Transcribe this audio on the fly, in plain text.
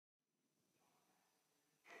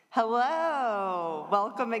Hello,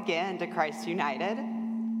 welcome again to Christ United.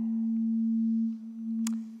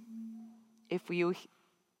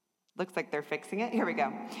 Looks like they're fixing it. Here we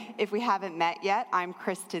go. If we haven't met yet, I'm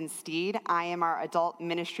Kristen Steed. I am our adult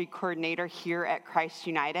ministry coordinator here at Christ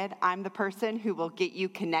United. I'm the person who will get you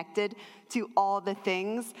connected to all the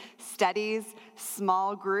things, studies,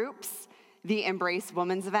 small groups, the Embrace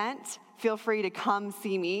Women's event. Feel free to come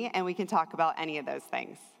see me and we can talk about any of those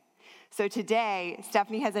things. So today,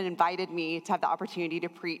 Stephanie has invited me to have the opportunity to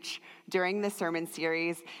preach during this sermon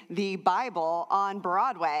series, The Bible on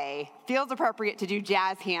Broadway. Feels appropriate to do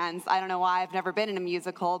jazz hands. I don't know why, I've never been in a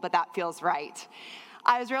musical, but that feels right.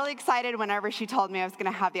 I was really excited whenever she told me I was going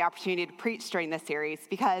to have the opportunity to preach during this series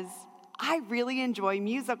because I really enjoy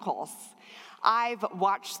musicals. I've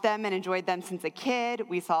watched them and enjoyed them since a kid.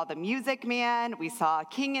 We saw The Music Man, we saw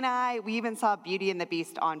King and I, we even saw Beauty and the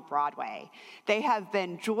Beast on Broadway. They have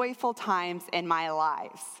been joyful times in my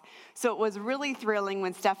lives. So it was really thrilling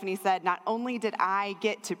when Stephanie said, not only did I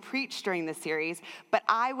get to preach during the series, but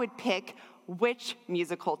I would pick which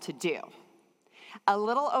musical to do. A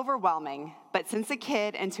little overwhelming, but since a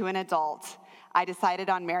kid into an adult, I decided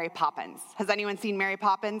on Mary Poppins. Has anyone seen Mary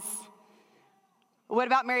Poppins? What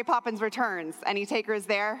about Mary Poppins Returns? Any takers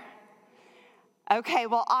there? Okay,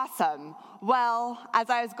 well, awesome. Well, as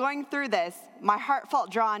I was going through this, my heart felt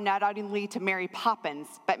drawn not only to Mary Poppins,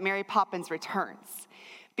 but Mary Poppins Returns.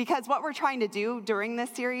 Because what we're trying to do during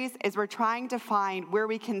this series is we're trying to find where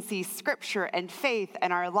we can see scripture and faith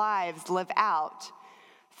in our lives live out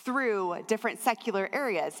through different secular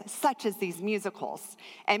areas, such as these musicals.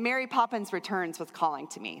 And Mary Poppins Returns was calling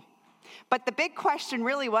to me. But the big question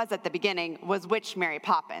really was at the beginning was which Mary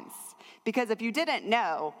Poppins? Because if you didn't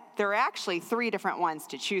know, there are actually 3 different ones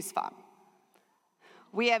to choose from.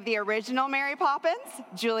 We have the original Mary Poppins,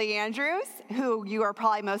 Julie Andrews, who you are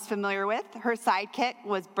probably most familiar with. Her sidekick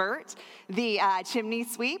was Bert, the chimney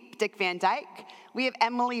sweep, Dick Van Dyke. We have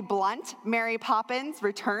Emily Blunt, Mary Poppins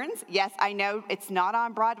Returns. Yes, I know it's not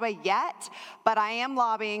on Broadway yet, but I am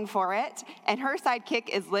lobbying for it. And her sidekick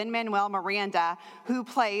is Lin-Manuel Miranda, who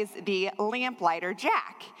plays the lamplighter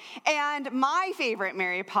Jack. And my favorite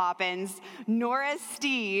Mary Poppins, Nora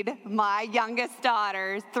Steed, my youngest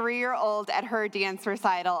daughter, 3-year-old at her dance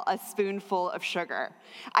recital, A Spoonful of Sugar.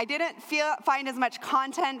 I didn't find as much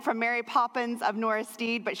content from Mary Poppins of Nora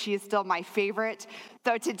Steed, but she is still my favorite.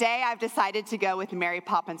 So today I've decided to go with Mary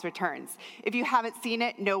Poppins Returns. If you haven't seen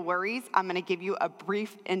it, no worries. I'm going to give you a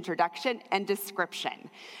brief introduction and description.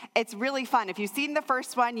 It's really fun. If you've seen the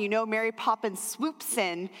first one, you know Mary Poppins swoops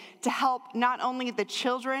in to help not only the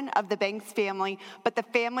children of the Banks family, but the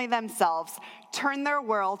family themselves turn their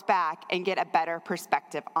world back and get a better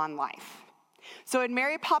perspective on life. So in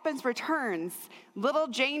Mary Poppins Returns, little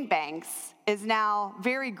Jane Banks is now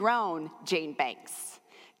very grown Jane Banks.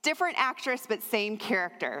 Different actress, but same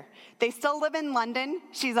character. They still live in London.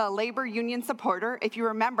 She's a labor union supporter. If you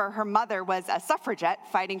remember, her mother was a suffragette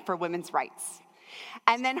fighting for women's rights.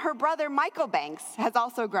 And then her brother, Michael Banks, has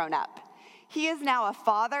also grown up. He is now a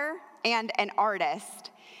father and an artist,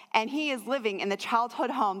 and he is living in the childhood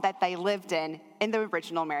home that they lived in the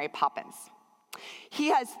original Mary Poppins. He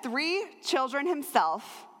has 3 children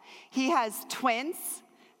himself. He has twins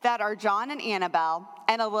that are John and Annabelle,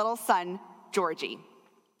 and a little son, Georgie.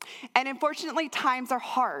 And unfortunately, times are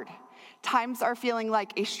hard. Times are feeling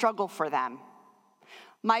like a struggle for them.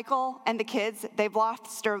 Michael and the kids, they've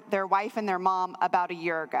lost their wife and their mom about a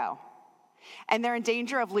year ago. And they're in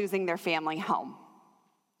danger of losing their family home.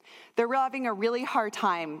 They're having a really hard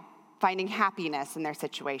time finding happiness in their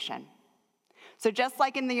situation. So just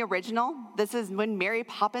like in the original, this is when Mary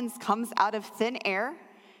Poppins comes out of thin air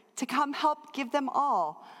to come help give them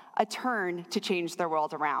all a turn to change their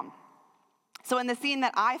world around. So in the scene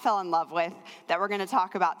that I fell in love with, that we're going to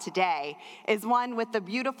talk about today, is one with the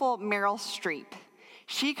beautiful Meryl Streep.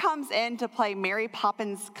 She comes in to play Mary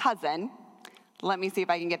Poppins' cousin. Let me see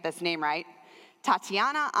if I can get this name right.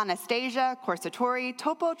 Tatiana Anastasia Corsatori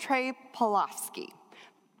Topotray-Polovsky,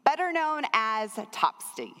 better known as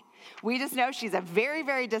Topsy. We just know she's a very,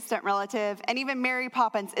 very distant relative, and even Mary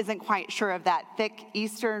Poppins isn't quite sure of that thick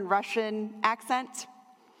Eastern Russian accent.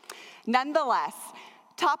 Nonetheless,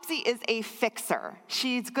 Topsy is a fixer.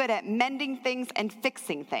 She's good at mending things and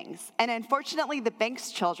fixing things. And unfortunately, the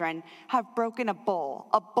Banks children have broken a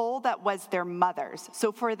bowl that was their mother's.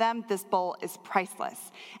 So for them, this bowl is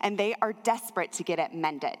priceless, and they are desperate to get it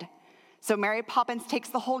mended. So Mary Poppins takes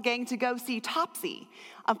the whole gang to go see Topsy.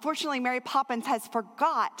 Unfortunately, Mary Poppins has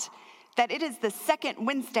forgot that it is the second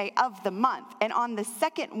Wednesday of the month. And on the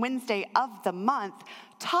second Wednesday of the month,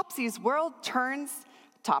 Topsy's world turns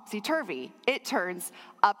topsy-turvy. It turns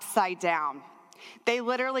upside down. They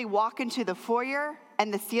literally walk into the foyer,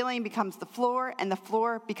 and the ceiling becomes the floor, and the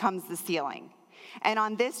floor becomes the ceiling. And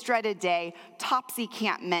on this dreaded day, Topsy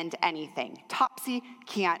can't mend anything. Topsy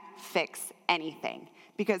can't fix anything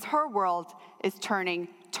because her world is turning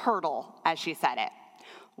turtle, as she said it.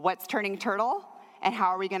 What's turning turtle? And how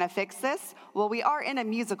are we going to fix this? Well, we are in a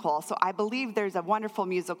musical, so I believe there's a wonderful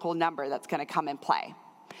musical number that's going to come and play.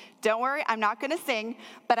 Don't worry, I'm not going to sing,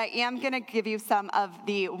 but I am going to give you some of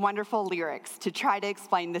the wonderful lyrics to try to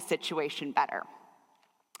explain the situation better.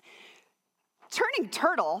 Turning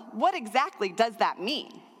turtle, what exactly does that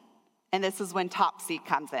mean? And this is when Topsy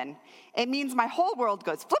comes in. It means my whole world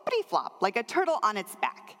goes flippity-flop like a turtle on its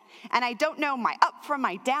back. And I don't know my up from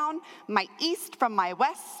my down, my east from my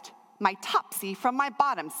west, my Topsy from my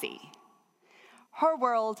bottom sea. Her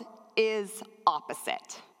world is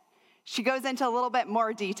opposite. She goes into a little bit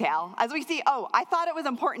more detail. As we see, I thought it was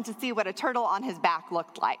important to see what a turtle on his back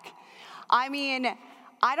looked like. I mean,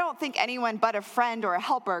 I don't think anyone but a friend or a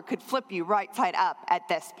helper could flip you right side up at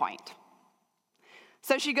this point.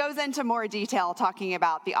 So she goes into more detail talking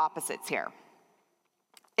about the opposites here.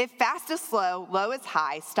 If fast is slow, low is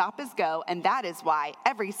high, stop is go, and that is why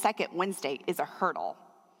every second Wednesday is a hurdle.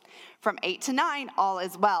 From 8 to 9, all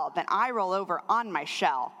is well, then I roll over on my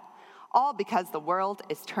shell, all because the world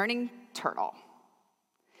is turning turtle.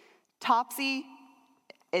 Topsy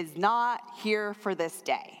is not here for this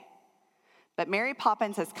day. But Mary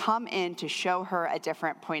Poppins has come in to show her a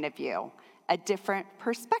different point of view, a different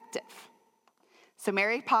perspective. So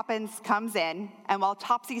Mary Poppins comes in, and while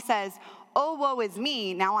Topsy says, "Oh, woe is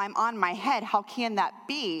me, now I'm on my head, how can that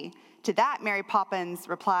be?" To that, Mary Poppins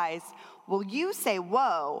replies, "Well, you say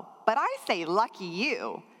woe, but I say lucky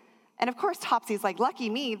you." And of course, Topsy's like, "Lucky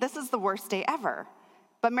me, this is the worst day ever."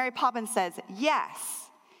 But Mary Poppins says,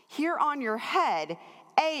 "Yes, here on your head,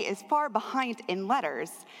 A is far behind in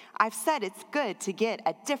letters. I've said it's good to get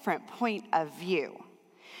a different point of view.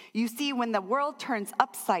 You see, when the world turns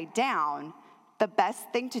upside down, the best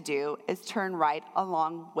thing to do is turn right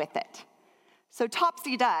along with it." So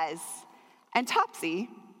Topsy does, and Topsy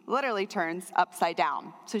literally turns upside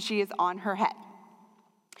down. So she is on her head.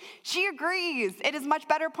 She agrees. It is a much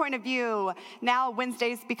better point of view. Now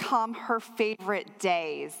Wednesdays become her favorite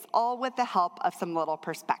days, all with the help of some little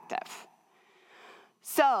perspective.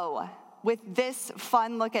 So with this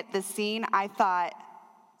fun look at this scene, I thought,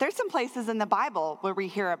 there's some places in the Bible where we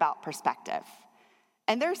hear about perspective.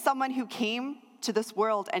 And there's someone who came to this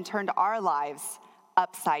world and turned our lives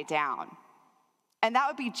upside down. And that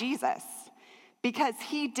would be Jesus, because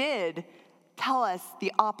he did tell us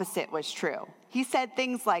the opposite was true. He said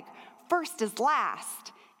things like, first is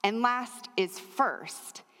last, and last is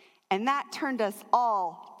first. And that turned us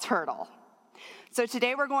all turtle. So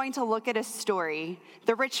today we're going to look at a story,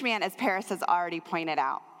 the rich man, as Paris has already pointed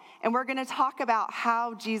out. And we're going to talk about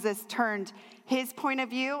how Jesus turned his point of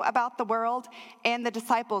view about the world and the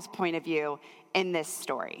disciples' point of view in this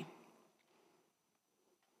story.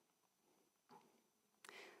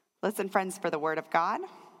 Listen, friends, for the word of God.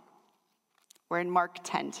 We're in Mark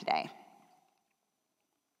 10 today.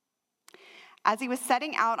 As he was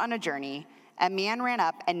setting out on a journey, a man ran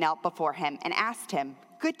up and knelt before him and asked him,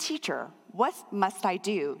 "Good teacher, what must I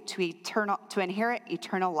do to inherit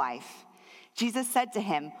eternal life?" Jesus said to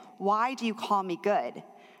him, "Why do you call me good?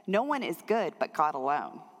 No one is good but God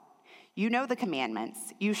alone. You know the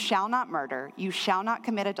commandments. You shall not murder. You shall not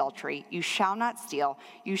commit adultery. You shall not steal.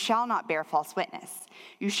 You shall not bear false witness.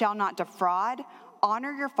 You shall not defraud.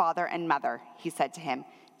 Honor your father and mother," he said to him.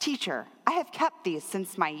 "Teacher, I have kept these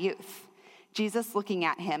since my youth." Jesus, looking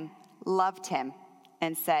at him, loved him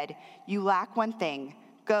and said, "You lack one thing.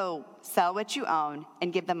 Go, sell what you own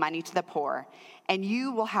and give the money to the poor, and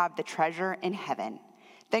you will have the treasure in heaven.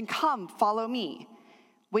 Then come, follow me."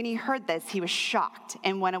 When he heard this, he was shocked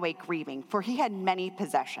and went away grieving, for he had many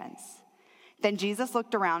possessions. Then Jesus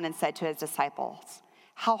looked around and said to his disciples,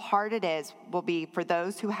 "How hard it will be for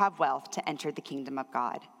those who have wealth to enter the kingdom of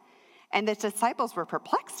God." And the disciples were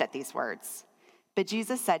perplexed at these words. But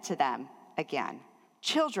Jesus said to them again,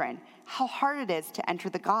 "Children, how hard it is to enter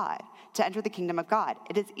the kingdom of God.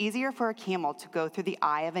 It is easier for a camel to go through the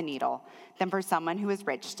eye of a needle than for someone who is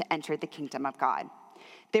rich to enter the kingdom of God."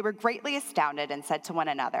 They were greatly astounded and said to one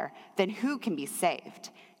another, "Then who can be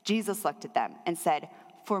saved?" Jesus looked at them and said,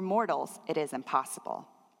 "For mortals it is impossible,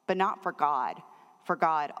 but not for God. For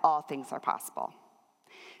God all things are possible."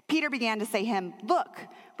 Peter began to say to him, "Look,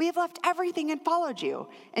 we have left everything and followed you."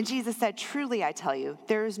 And Jesus said, "Truly I tell you,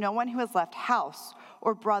 there is no one who has left house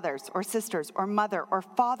or brothers, or sisters, or mother, or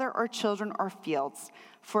father, or children, or fields,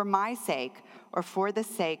 for my sake, or for the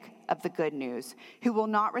sake of the good news, who will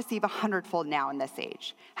not receive 100-fold now in this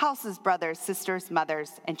age, houses, brothers, sisters,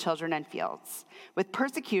 mothers, and children, and fields, with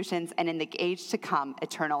persecutions, and in the age to come,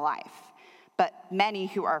 eternal life. But many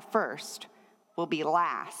who are first will be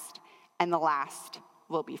last, and the last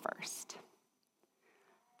will be first.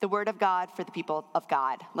 The word of God for the people of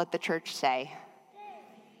God. Let the church say.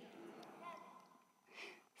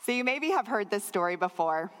 So you maybe have heard this story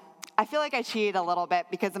before. I feel like I cheated a little bit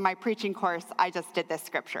because in my preaching course, I just did this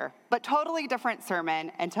scripture, but totally different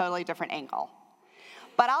sermon and totally different angle.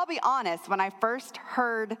 But I'll be honest, when I first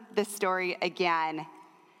heard this story again,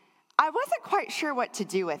 I wasn't quite sure what to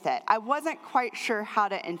do with it. I wasn't quite sure how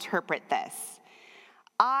to interpret this.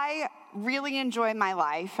 I really enjoy my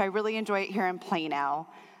life. I really enjoy it here in Plano.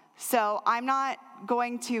 So I'm not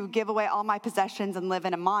going to give away all my possessions and live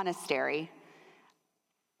in a monastery,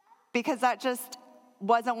 because that just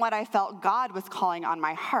wasn't what I felt God was calling on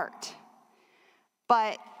my heart.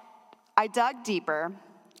 But I dug deeper,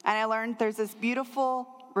 and I learned there's this beautiful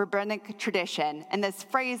rabbinic tradition and this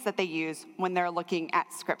phrase that they use when they're looking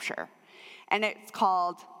at scripture, and it's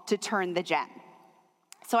called to turn the gem.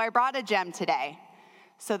 So I brought a gem today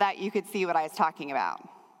so that you could see what I was talking about.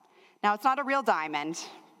 Now, it's not a real diamond,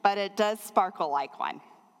 but it does sparkle like one.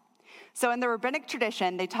 So in the rabbinic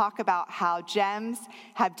tradition, they talk about how gems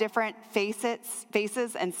have different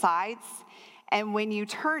faces and sides, and when you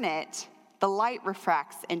turn it, the light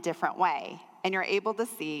refracts in different way, and you're able to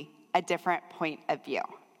see a different point of view.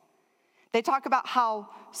 They talk about how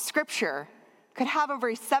scripture could have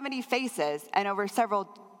over 70 faces and over several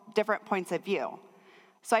different points of view.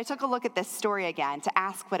 So I took a look at this story again to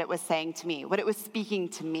ask what it was saying to me, what it was speaking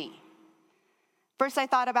to me. First, I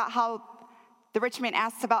thought about how the rich man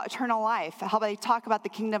asks about eternal life, how they talk about the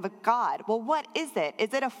kingdom of God. Well, what is it?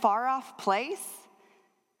 Is it a far-off place?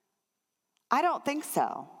 I don't think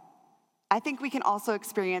so. I think we can also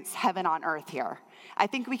experience heaven on earth here. I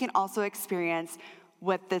think we can also experience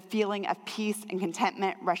what the feeling of peace and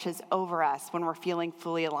contentment rushes over us when we're feeling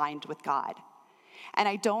fully aligned with God. And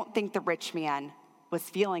I don't think the rich man was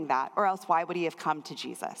feeling that, or else why would he have come to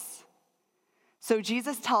Jesus? So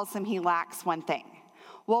Jesus tells him he lacks one thing.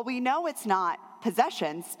 Well, we know it's not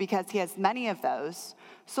possessions because he has many of those,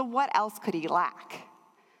 so what else could he lack?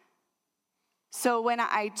 So when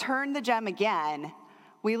I turn the gem again,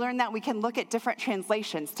 we learn that we can look at different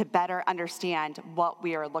translations to better understand what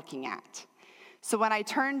we are looking at. So when I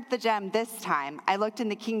turned the gem this time, I looked in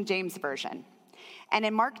the King James Version. And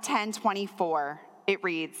in Mark 10:24, it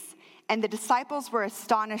reads, "And the disciples were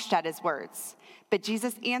astonished at his words. But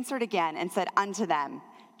Jesus answered again and said unto them,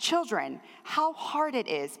 Children, how hard it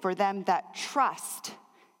is for them that trust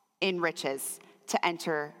in riches to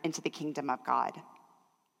enter into the kingdom of God."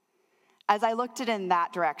 As I looked at it in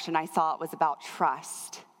that direction, I saw it was about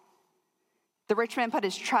trust. The rich man put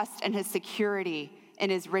his trust and his security in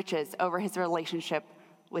his riches over his relationship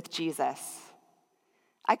with Jesus.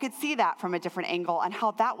 I could see that from a different angle and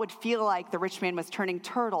how that would feel like the rich man was turning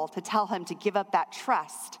turtle to tell him to give up that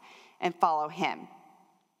trust and follow him.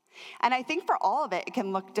 And I think for all of it, it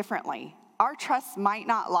can look differently. Our trust might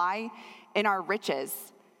not lie in our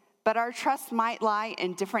riches, but our trust might lie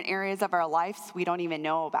in different areas of our lives we don't even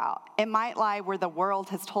know about. It might lie where the world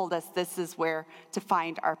has told us this is where to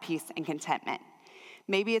find our peace and contentment.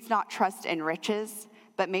 Maybe it's not trust in riches,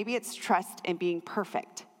 but maybe it's trust in being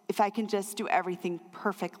perfect. If I can just do everything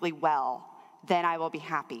perfectly well, then I will be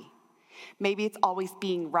happy. Maybe it's always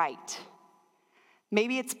being right.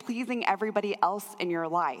 Maybe it's pleasing everybody else in your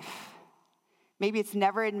life. Maybe it's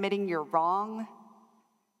never admitting you're wrong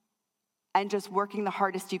and just working the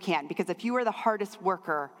hardest you can. Because if you are the hardest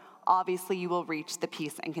worker, obviously you will reach the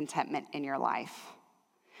peace and contentment in your life.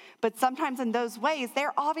 But sometimes in those ways,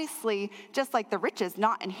 they're obviously, just like the riches,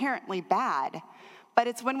 not inherently bad. But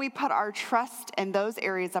it's when we put our trust in those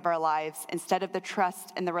areas of our lives instead of the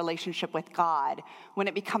trust in the relationship with God, when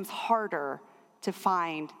it becomes harder to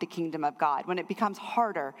find the kingdom of God, when it becomes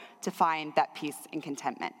harder to find that peace and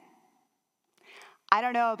contentment. I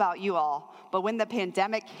don't know about you all, but when the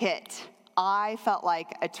pandemic hit, I felt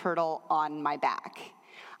like a turtle on my back.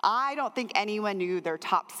 I don't think anyone knew their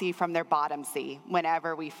top C from their bottom C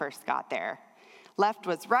whenever we first got there. Left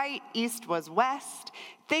was right, east was west.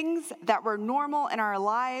 Things that were normal in our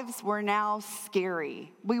lives were now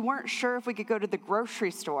scary. We weren't sure if we could go to the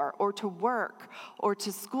grocery store or to work or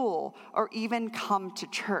to school or even come to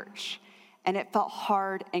church. And it felt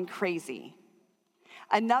hard and crazy.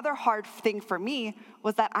 Another hard thing for me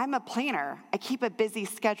was that I'm a planner. I keep a busy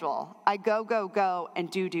schedule. I go, go, go,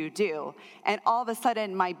 and do. And all of a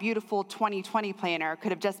sudden, my beautiful 2020 planner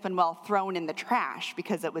could have just been, thrown in the trash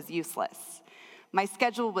because it was useless. My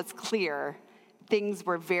schedule was clear. Things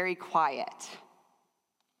were very quiet.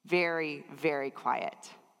 Very, very quiet.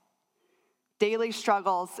 Daily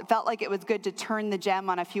struggles. It felt like it was good to turn the gem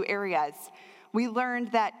on a few areas. We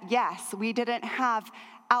learned that, yes, we didn't have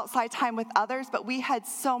outside time with others, but we had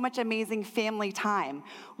so much amazing family time.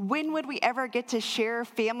 When would we ever get to share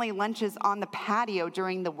family lunches on the patio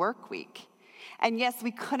during the work week? And yes,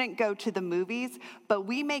 we couldn't go to the movies, but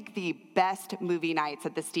we make the best movie nights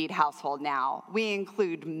at the Steed household now. We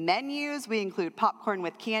include menus, we include popcorn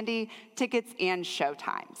with candy, tickets, and show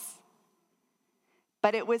times.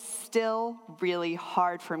 But it was still really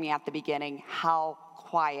hard for me at the beginning how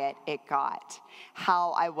quiet it got,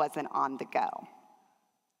 how I wasn't on the go.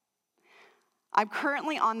 I'm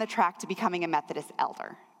currently on the track to becoming a Methodist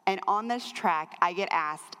elder. And on this track, I get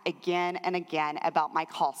asked again and again about my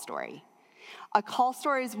call story. A call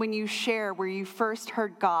story is when you share where you first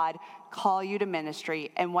heard God call you to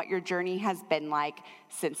ministry and what your journey has been like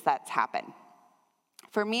since that's happened.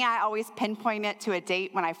 For me, I always pinpoint it to a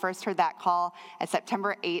date when I first heard that call at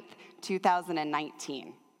September 8th,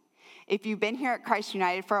 2019. If you've been here at Christ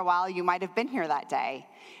United for a while, you might have been here that day.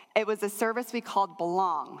 It was a service we called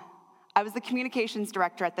Belong. I was the communications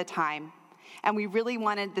director at the time, and we really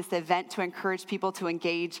wanted this event to encourage people to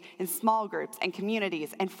engage in small groups and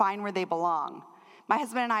communities and find where they belong. My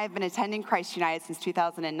husband and I have been attending Christ United since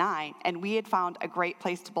 2009, and we had found a great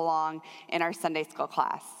place to belong in our Sunday school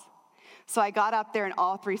class. So I got up there in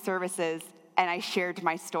all three services, and I shared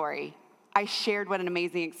my story. I shared what an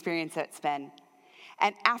amazing experience it's been.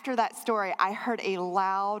 And after that story, I heard a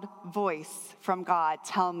loud voice from God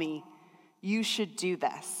tell me, "You should do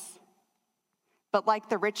this." But like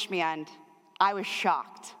the rich man, I was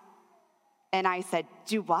shocked. And I said,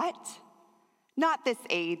 "Do what?" "Not this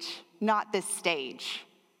age, not this stage.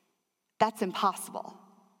 That's impossible."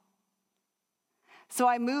 So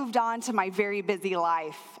I moved on to my very busy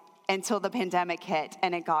life until the pandemic hit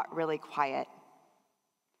and it got really quiet.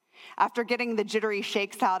 After getting the jittery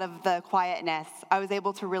shakes out of the quietness, I was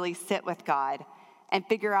able to really sit with God and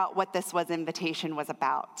figure out what this invitation was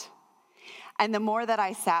about. And the more that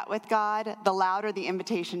I sat with God, the louder the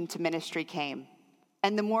invitation to ministry came.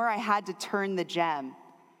 And the more I had to turn the gem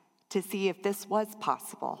to see if this was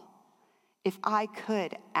possible, if I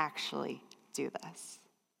could actually do this.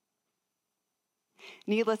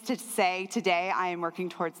 Needless to say, today I am working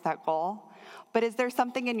towards that goal. But is there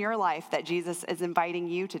something in your life that Jesus is inviting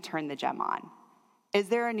you to turn the gem on? Is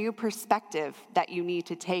there a new perspective that you need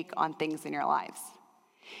to take on things in your lives?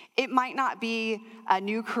 It might not be a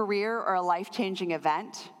new career or a life-changing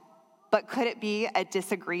event, but could it be a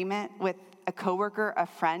disagreement with a coworker, a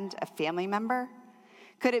friend, a family member?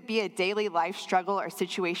 Could it be a daily life struggle or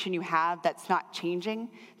situation you have that's not changing,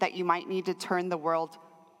 that you might need to turn the world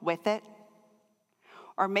with it?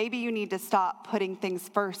 Or maybe you need to stop putting things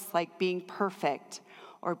first, like being perfect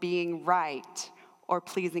or being right or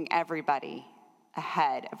pleasing everybody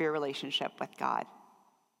ahead of your relationship with God.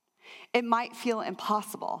 It might feel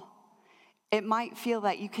impossible. It might feel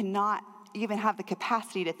that you cannot even have the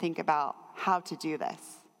capacity to think about how to do this.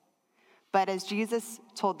 But as Jesus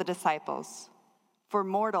told the disciples, for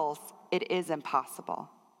mortals it is impossible,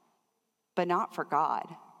 but not for God.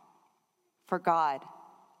 For God,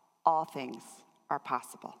 all things are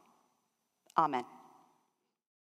possible. Amen.